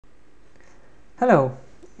Hello!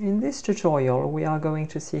 In this tutorial we are going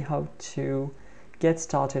to see how to get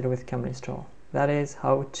started with camlistore. That is,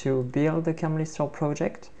 how to build the camlistore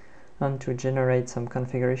project and to generate some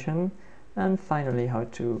configuration, and finally how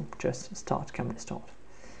to just start camlistore.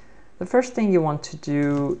 The first thing you want to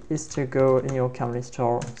do is to go in your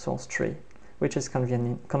camlistore source tree, which is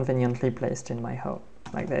conveniently placed in my home.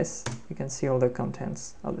 Like this, you can see all the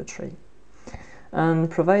contents of the tree.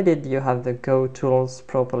 And provided you have the Go tools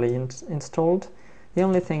properly installed, the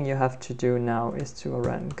only thing you have to do now is to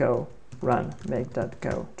run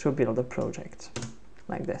make.go to build a project,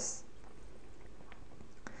 like this.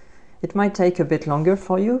 It might take a bit longer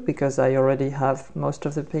for you because I already have most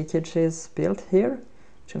of the packages built here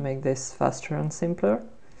to make this faster and simpler.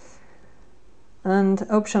 And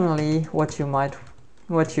optionally,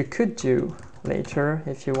 what you could do later,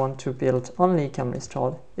 if you want to build only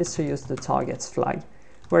camlistore, is to use the targets flag,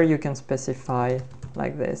 where you can specify,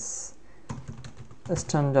 like this, a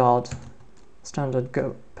standard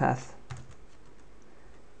Go path,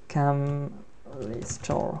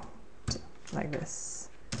 camlistore, like this,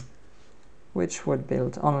 which would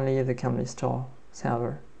build only the camlistore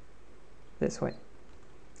server, this way.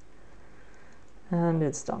 And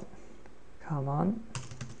it's done. Come on.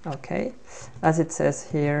 Okay. As it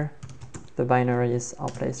says here, the binaries are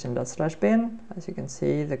placed in /bin. As you can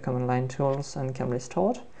see, the command line tools and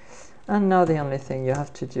camlistore. And now the only thing you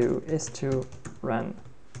have to do is to run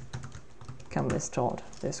camlistore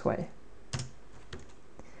this way.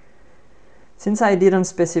 Since I didn't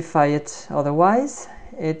specify it otherwise,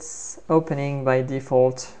 it's opening by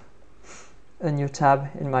default a new tab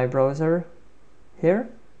in my browser here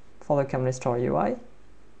for the camlistore UI.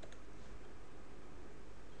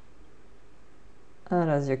 And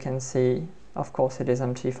as you can see, of course it is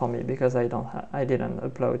empty for me because I didn't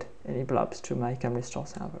upload any blobs to my camlistore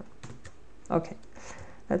server. Okay,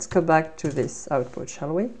 let's go back to this output,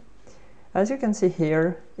 shall we? As you can see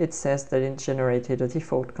here, it says that it generated a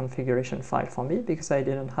default configuration file for me because I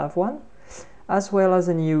didn't have one, as well as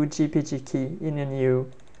a new GPG key in a new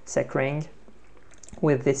sec ring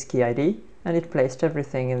with this key ID, and it placed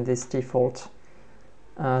everything in this default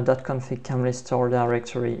 .config camlistore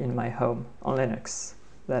directory in my home on Linux,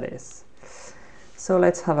 that is. So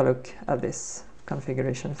let's have a look at this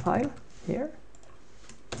configuration file here.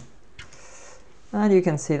 And you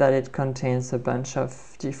can see that it contains a bunch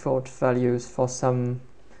of default values for some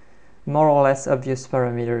more or less obvious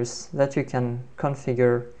parameters that you can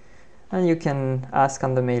configure, and you can ask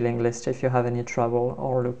on the mailing list if you have any trouble,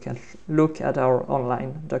 or look at our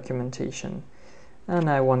online documentation. And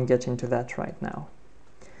I won't get into that right now.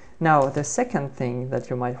 Now, the second thing that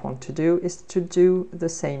you might want to do is to do the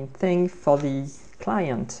same thing for the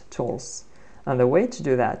client tools. And the way to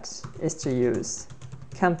do that is to use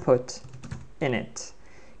camput init.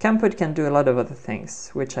 Camput can do a lot of other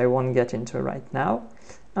things, which I won't get into right now.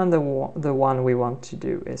 And the one we want to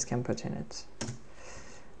do is camput init.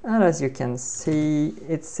 And as you can see,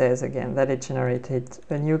 it says again that it generated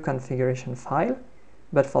a new configuration file,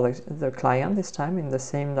 but for the client this time in the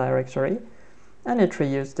same directory. And it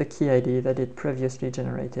reused the key ID that it previously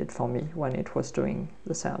generated for me when it was doing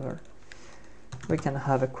the server. We can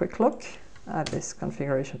have a quick look at this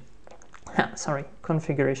configuration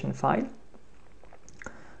file.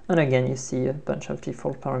 And again, you see a bunch of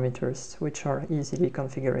default parameters which are easily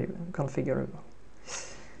configurable.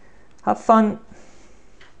 Have fun!